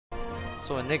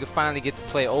So a nigga finally get to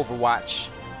play Overwatch.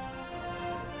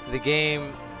 The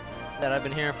game that I've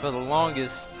been hearing for the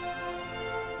longest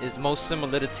is most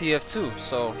similar to TF2.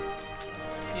 So,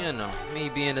 you know, me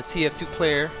being a TF2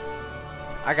 player,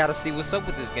 I gotta see what's up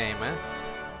with this game, man.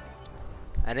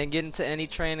 I didn't get into any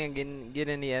training, didn't get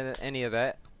any of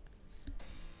that.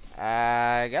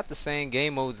 I got the same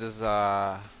game modes as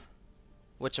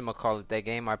whatchamacallit, that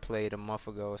game I played a month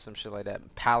ago or some shit like that.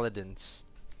 Paladins.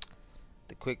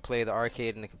 The quick play, the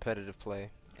arcade, and the competitive play.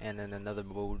 And then another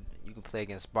mode you can play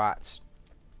against bots.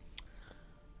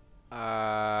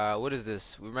 What is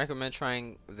this? We recommend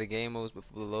trying the game modes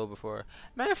below before.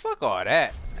 Man, fuck all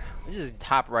that. We just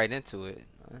hop right into it.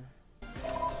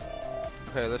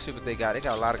 Okay, let's see what they got. They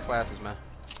got a lot of classes, man.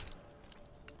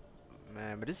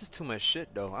 Man, but this is too much shit,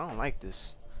 though. I don't like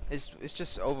this. It's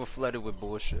just overflooded with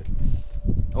bullshit.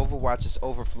 Overwatch is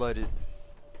overflooded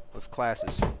with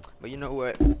classes. But you know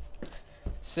what?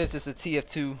 Since it's a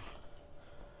TF2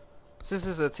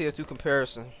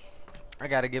 comparison, I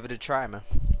gotta give it a try, man.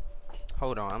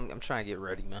 Hold on, I'm trying to get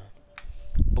ready, man.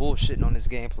 Bullshitting on this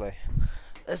gameplay.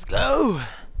 Let's go.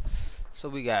 So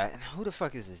we got, who the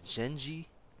fuck is this? Genji?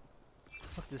 What the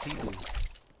fuck does he do?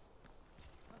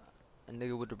 A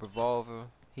nigga with the revolver.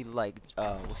 He like,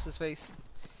 what's his face?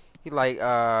 He like,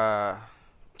 I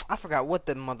forgot what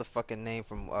the motherfucking name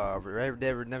from Red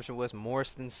Dead Redemption was.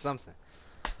 Morrison something.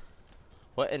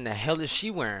 What in the hell is she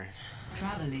wearing?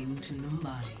 Traveling to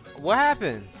Mumbai. What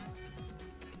happened?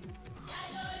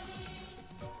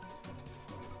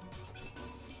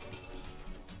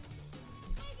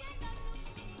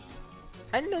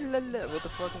 What the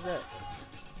fuck is that?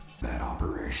 Bad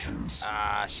operations.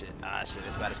 Ah shit,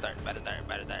 it's about to start,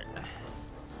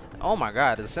 Oh my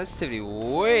god, the sensitivity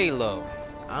way low.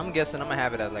 I'm guessing I'm gonna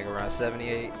have it at like around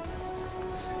 78,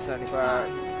 75.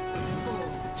 4,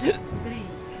 3,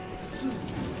 2,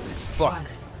 Fuck.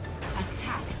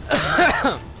 attack.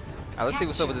 Alright, let's see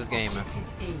what's up with this game, man.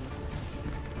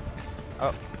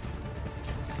 Oh.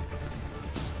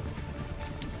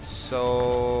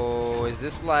 So, is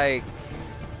this like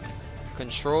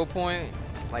control point?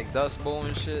 Like Dust Bowl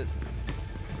and shit?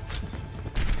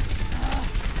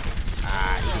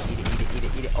 Ah, eat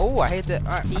it. Oh, I hate that.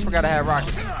 Alright, I forgot I had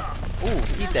rockets.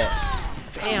 Ooh, eat that.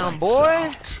 Damn,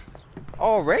 boy.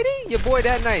 Already? Your boy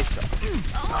that nice.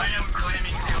 I am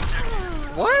claiming the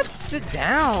objective. What? Sit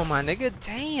down, my nigga.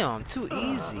 Damn, too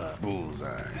easy.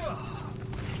 Bullseye.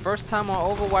 First time on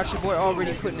Overwatch, your boy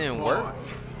already putting in work.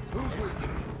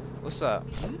 What's up?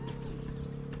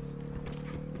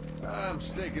 I'm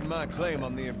staking my claim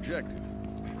on the objective.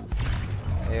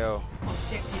 Hey, yo,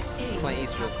 Objective A. Clint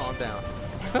Eastwood, calm down.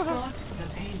 Escort the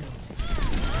payload.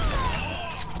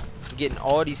 Getting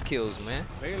all these kills, man.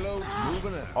 Payload's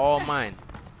moving out. All mine.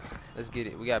 Let's get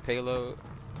it. We got payload.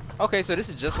 Okay, so this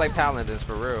is just like Paladins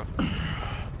for real.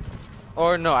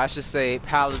 Or no, I should say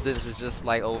Paladins is just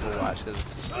like Overwatch,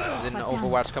 because didn't the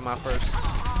Overwatch come out first?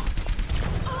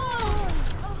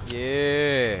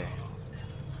 Yeah.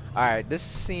 Alright, this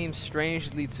seems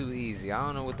strangely too easy. I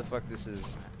don't know what the fuck this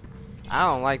is. I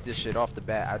don't like this shit off the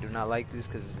bat. I do not like this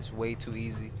because it's way too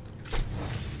easy.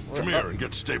 Come here and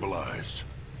get stabilized.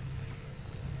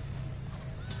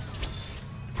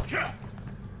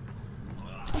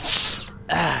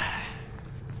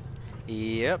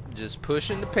 Yep, just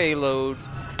pushing the payload.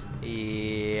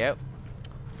 Yep.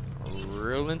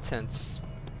 Real intense.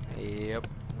 Yep,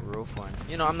 real fun.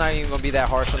 You know, I'm not even gonna be that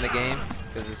harsh on the game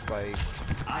because it's like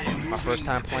my first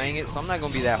time playing it, so I'm not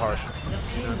gonna be that harsh.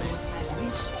 You know what I mean?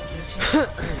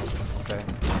 Okay.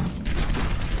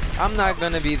 I'm not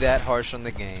gonna be that harsh on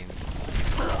the game.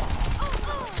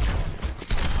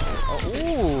 Oh,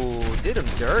 ooh, did him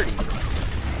dirty.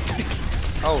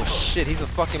 Oh shit, he's a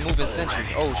fucking moving sentry.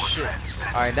 Oh shit.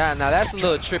 Alright, now that's a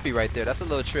little trippy right there. That's a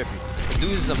little trippy. The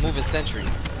dude is a moving sentry.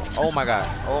 Oh my god.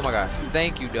 Oh my god.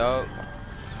 Thank you, dog.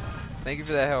 Thank you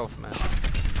for that health, man.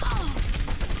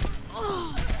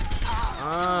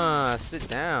 Sit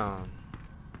down.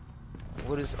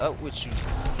 What is up with you?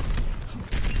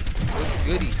 What's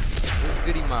goody? What's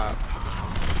goody, mob?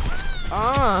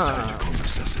 Tactical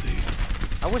necessity.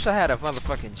 I wish I had a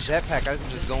motherfucking jetpack. I could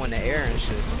just go in the air and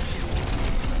shit.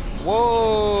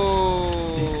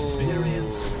 Whoa!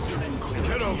 Experience tranquility.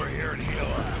 Get over here and heal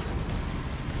up.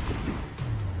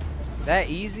 That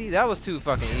easy? That was too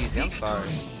fucking easy. I'm sorry.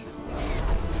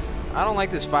 I don't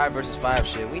like this 5 versus 5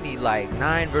 shit. We need like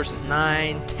 9 versus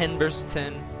 9, 10 versus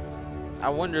 10. I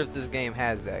wonder if this game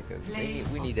has that, cause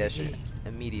we need that shit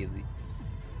immediately.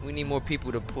 We need more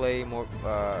people to play, more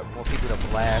people to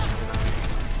blast. You know?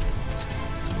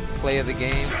 Play of the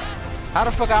game. How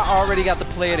the fuck I already got the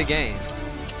play of the game?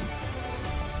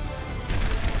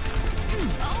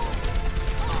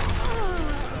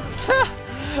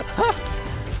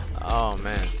 Oh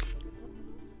man.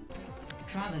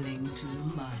 Traveling to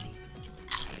Mali.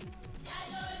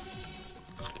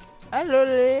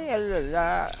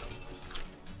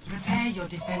 Prepare your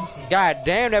defenses. God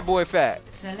damn, that boy fat.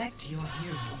 Select your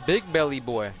hero. Big belly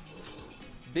boy.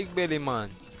 Big belly man.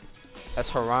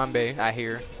 That's Harambe, I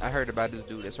hear. I heard about this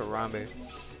dude. That's Harambe.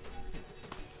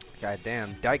 God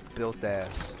damn, dyke built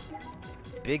ass.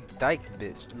 Big dyke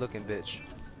bitch looking bitch.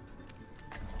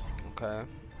 Okay.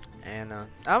 And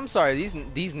I'm sorry,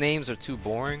 these names are too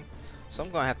boring. So I'm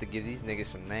gonna have to give these niggas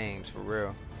some names for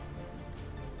real.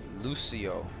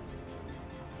 Lucio.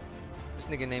 This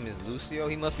nigga name is Lucio.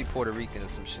 He must be Puerto Rican or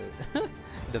some shit.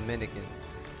 Dominican.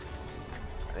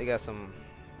 They got some.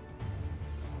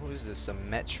 Who is this?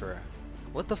 Symmetra.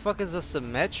 What the fuck is a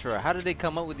Symmetra? How did they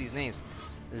come up with these names?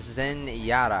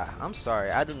 Zenyatta. I'm sorry,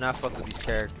 I do not fuck with these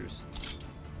characters.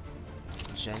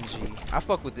 Genji. I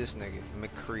fuck with this nigga.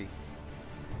 McCree.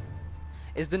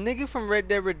 Is the nigga from Red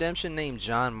Dead Redemption named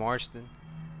John Marston?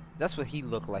 That's what he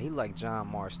look like. He like John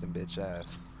Marston, bitch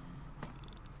ass.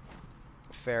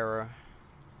 Farrah.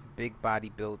 Big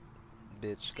body built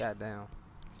bitch. Goddamn.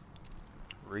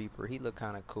 Reaper. He look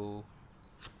kind of cool.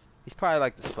 He's probably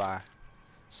like the spy.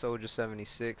 Soldier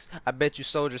 76. I bet you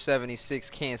Soldier 76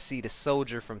 can't see the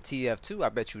soldier from TF2. I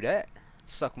bet you that.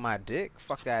 Suck my dick.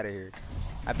 Fuck out of here.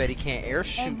 I bet he can't air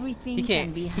shoot. Everything He can't.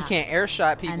 can be He can't air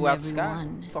shot people and out the sky.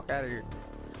 everyone. Fuck out of here.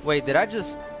 Wait, did I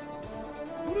just?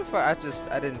 Who the fuck?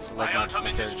 I didn't select my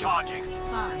character. 5,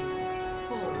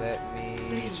 4, Let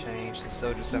me change to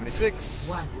Soldier 76.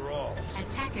 1.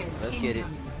 Attackers Let's get it.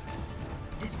 incoming.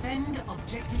 Defend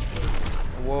objective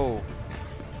Whoa.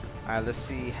 Alright, let's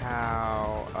see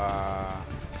how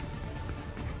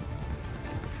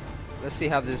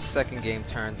this second game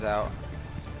turns out.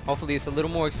 Hopefully it's a little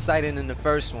more exciting than the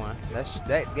first one.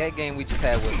 That game we just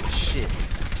had wasn't shit.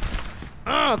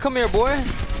 Come here, boy.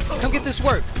 Come get this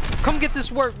work. Come get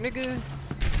this work, nigga.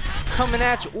 Coming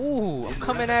at you. Ooh, I'm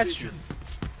coming at you.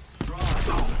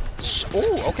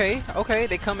 Ooh, okay, okay.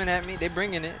 They coming at me. They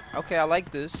bringing it. Okay, I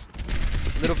like this.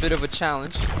 Little bit of a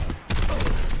challenge.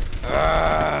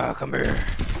 Come here.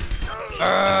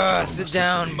 Sit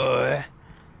down, boy.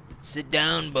 Sit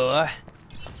down, boy.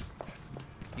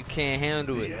 You can't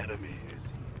handle it.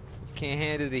 You can't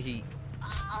handle the heat.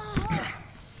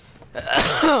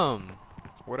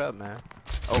 What up, man?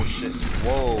 Oh shit.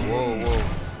 Whoa, whoa, whoa.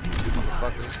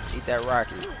 Motherfucker. Eat that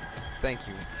rocket. Thank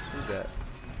you. Who's that?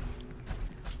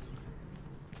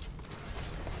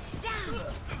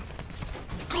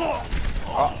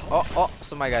 Oh,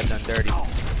 somebody got done dirty.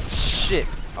 Shit.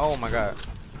 Oh my god.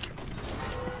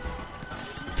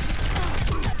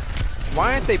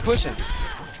 Why aren't they pushing?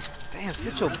 Damn,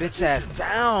 sit your bitch ass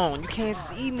down. You can't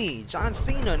see me. John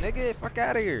Cena, nigga. Fuck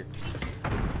out of here.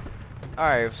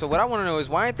 Alright, so what I want to know is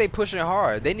why aren't they pushing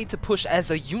hard? They need to push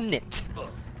as a unit.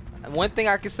 And one thing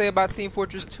I can say about Team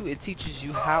Fortress 2, it teaches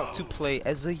you how to play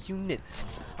as a unit.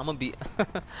 I'm gonna give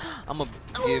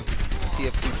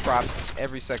TF2 props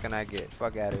every second I get.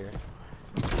 Fuck out of here.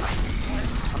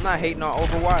 I'm not hating on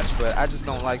Overwatch, but I just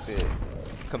don't like the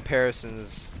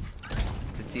comparisons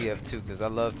to TF2 because I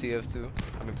love TF2.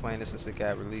 I've been playing this since it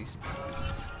got released.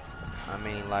 I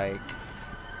mean, like,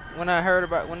 when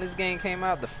this game came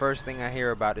out, the first thing I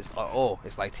hear about is, oh,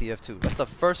 it's like TF2. That's the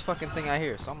first fucking thing I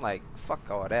hear. So I'm like, fuck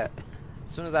all that.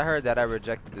 As soon as I heard that, I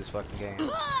rejected this fucking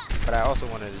game. But I also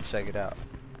wanted to check it out.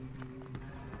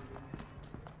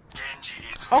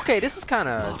 Okay, this is kind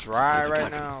of dry right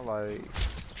now. Like,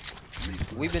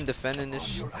 we've been defending this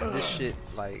shit.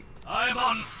 Like, I'm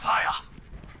on fire.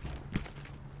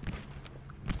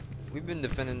 we've been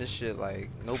defending this shit like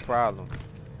no problem.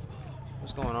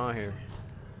 What's going on here?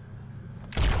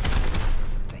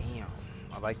 Damn,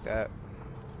 I like that.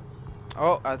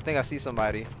 Oh, I think I see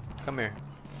somebody. Come here.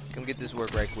 Come get this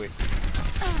work right quick.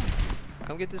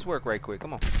 Come get this work right quick.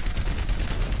 Come on.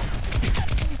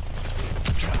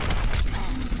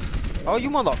 Oh, you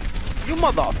mother.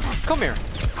 Come here.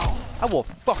 I will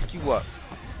fuck you up.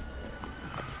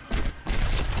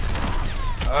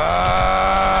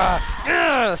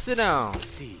 Sit down.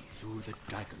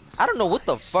 I don't know what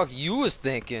the fuck you was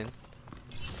thinking.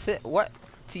 What?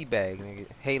 Teabag, nigga.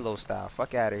 Halo style.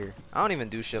 Fuck out of here. I don't even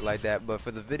do shit like that, but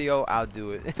for the video, I'll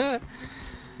do it.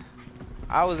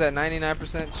 I was at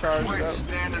 99% charged up.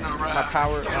 My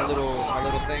power, my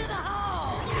little thing.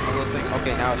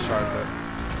 Okay, now it's charged up.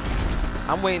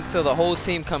 I'm waiting till the whole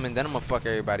team come in, then I'm gonna fuck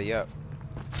everybody up.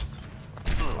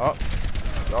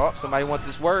 Oh, somebody want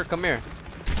this word? Come here.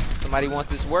 Somebody want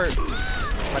this word?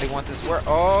 Somebody want this word?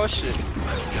 Oh shit.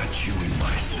 I've got you in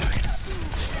my sights.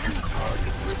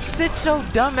 Sit your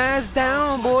dumb ass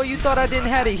down, boy. You thought I didn't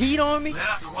have the heat on me?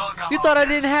 You thought I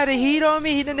didn't have the heat on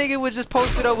me? The nigga would just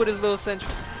post it up with his little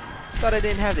sentry. Thought I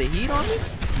didn't have the heat on me? You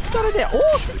thought I did?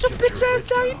 Oh, sit your bitch ass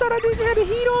down. You thought I didn't have the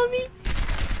heat on me?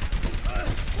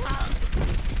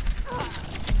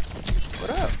 What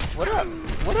up? What up?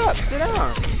 What up? Sit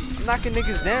down. I'm knocking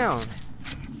niggas down.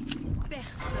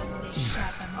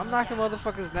 I'm knocking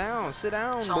motherfuckers down. Sit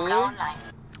down, boy.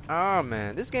 Oh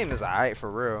man, this game is alright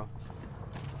for real.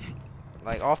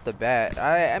 Like off the bat,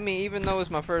 I mean, even though it's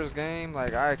my first game,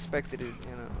 like I expected it,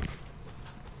 you know.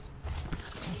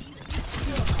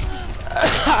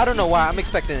 I don't know why I'm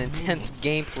expecting intense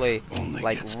gameplay, Only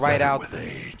like gets right better out. with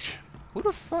age. Who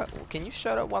the fuck? Can you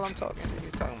shut up while I'm talking? What are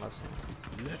you talking about?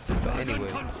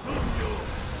 Anyway,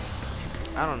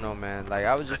 I don't know, man. Like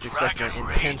I was just expecting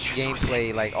intense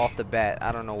gameplay, like off the bat.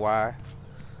 I don't know why.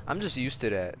 I'm just used to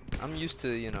that. I'm used to,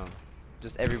 you know,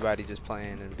 just everybody just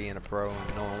playing and being a pro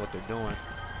and knowing what they're doing.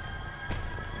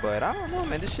 But I don't know,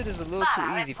 man. This shit is a little too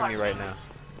easy for me right now.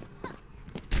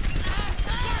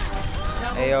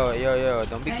 Hey, yo,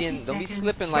 don't be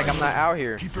slipping like I'm not out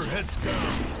here. Keep your heads down.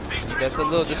 That's a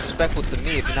little disrespectful to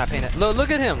me if you're not paying it. Look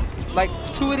at him. Like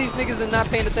 2 of these niggas are not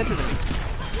paying attention to me.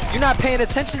 You're not paying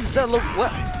attention, so look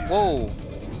what? Whoa,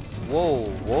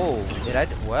 whoa. Did I?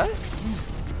 What?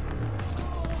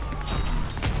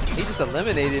 He just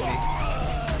eliminated me.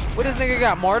 What this nigga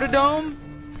got? Martyrdom?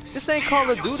 This ain't Call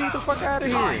of Duty. Get the fuck out of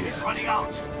here.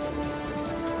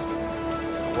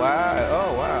 Wow.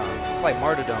 Oh wow. It's like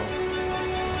Martyrdom.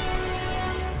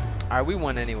 Alright, we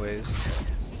won anyways.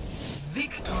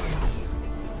 Victory.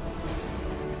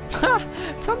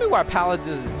 Tell me why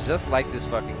Paladins is just like this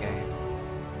fucking game.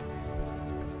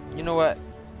 You know what?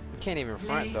 Can't even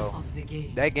front though.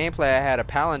 That gameplay I had of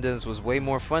Paladins was way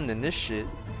more fun than this shit.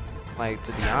 Like,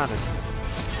 to be honest.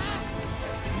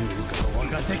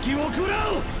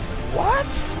 What?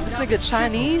 This nigga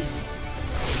Chinese?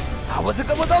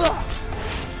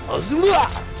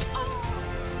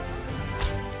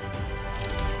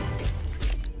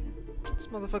 This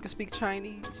motherfucker speak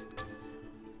Chinese.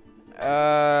 I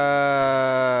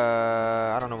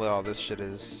don't know what all this shit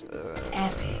is.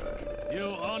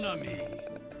 You honor me.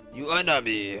 You honor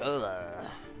me.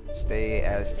 Stay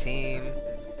as team.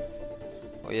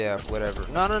 Oh yeah, whatever.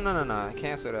 No.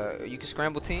 Cancel that. You can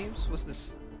scramble teams? What's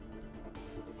this?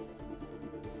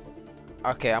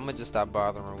 Okay, I'm gonna just stop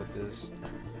bothering with this.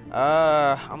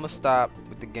 I'm gonna stop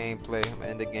with the gameplay. I'm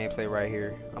gonna end the gameplay right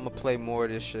here. I'm gonna play more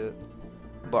of this shit,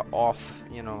 but off,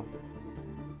 you know,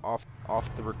 off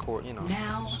the record, you know.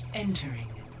 Now entering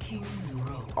King's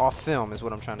Row. Off film is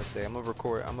what I'm trying to say. I'm gonna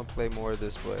record. I'm gonna play more of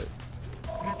this, but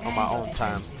on my own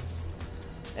time.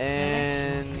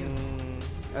 And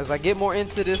as I get more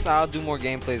into this, I'll do more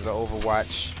gameplays of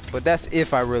Overwatch. But that's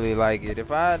if I really like it.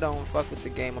 If I don't fuck with the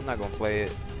game, I'm not gonna play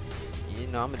it. You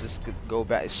know, I'm gonna just go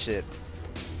back. Shit,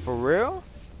 for real?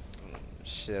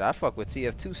 Shit, I fuck with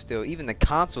TF2 still, even the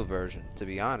console version, to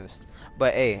be honest.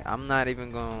 But hey, I'm not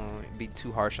even gonna be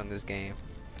too harsh on this game.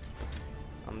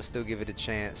 I'm gonna still give it a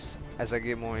chance. As I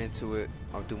get more into it,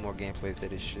 I'll do more gameplays of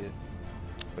this shit.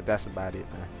 But that's about it,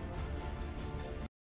 man.